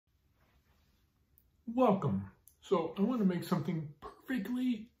Welcome. So I want to make something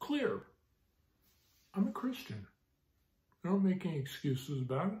perfectly clear. I'm a Christian. I don't make any excuses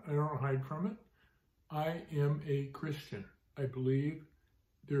about it. I don't hide from it. I am a Christian. I believe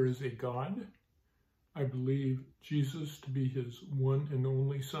there is a God. I believe Jesus to be his one and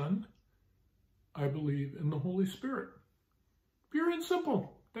only Son. I believe in the Holy Spirit. Pure and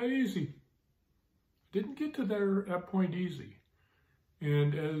simple. That easy. Didn't get to that point easy.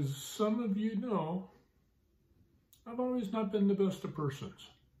 And as some of you know, I've always not been the best of persons.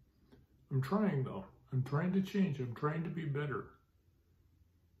 I'm trying though. I'm trying to change. I'm trying to be better.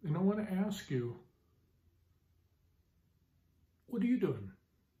 And I want to ask you, what are you doing?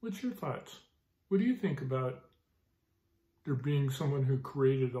 What's your thoughts? What do you think about there being someone who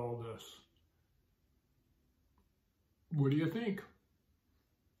created all this? What do you think?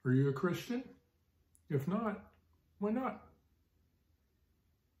 Are you a Christian? If not, why not?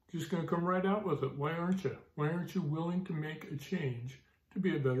 Just going to come right out with it. Why aren't you? Why aren't you willing to make a change to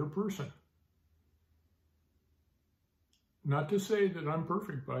be a better person? Not to say that I'm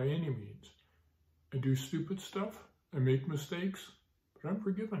perfect by any means. I do stupid stuff. I make mistakes, but I'm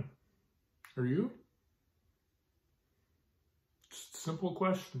forgiven. Are you? Simple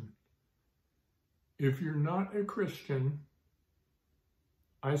question. If you're not a Christian,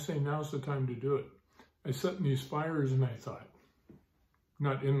 I say now's the time to do it. I sat in these fires and I thought,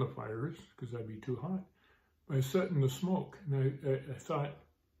 not in the fires, because that'd be too hot. But I sat in the smoke, and I thought,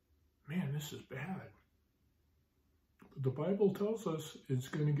 man, this is bad. But the Bible tells us it's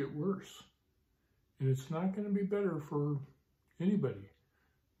going to get worse. And it's not going to be better for anybody.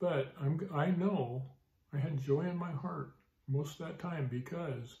 But I know I had joy in my heart most of that time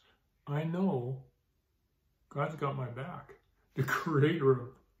because I know God's got my back. The creator of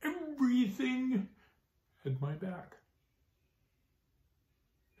everything had my back.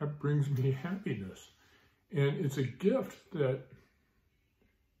 That brings me happiness. And it's a gift that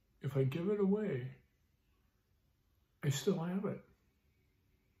if I give it away, I still have it.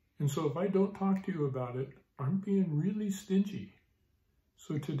 And so if I don't talk to you about it, I'm being really stingy.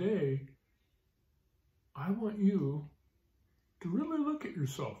 So today, I want you to really look at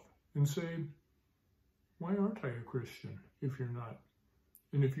yourself and say, why aren't I a Christian if you're not?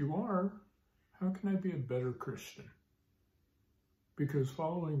 And if you are, how can I be a better Christian? Because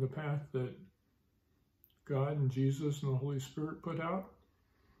following the path that God and Jesus and the Holy Spirit put out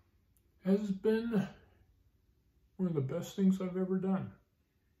has been one of the best things I've ever done.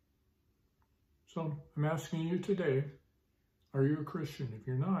 So I'm asking you today, are you a Christian? If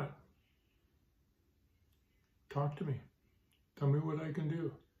you're not, talk to me. Tell me what I can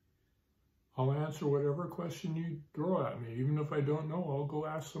do. I'll answer whatever question you throw at me. Even if I don't know, I'll go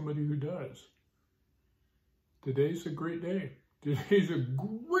ask somebody who does. Today's a great day. Today's a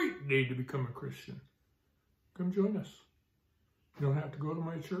great day to become a Christian. Come join us. You don't have to go to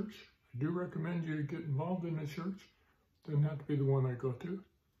my church. I do recommend you to get involved in a church. Doesn't have to be the one I go to.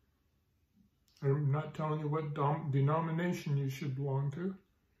 I'm not telling you what denomination you should belong to.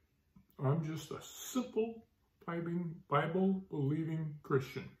 I'm just a simple, Bible-believing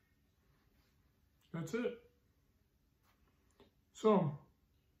Christian. That's it. So,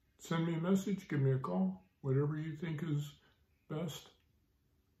 send me a message, give me a call, whatever you think is best.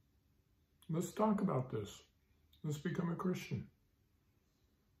 Let's talk about this. Let's become a Christian.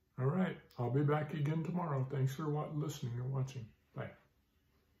 All right. I'll be back again tomorrow. Thanks for listening and watching.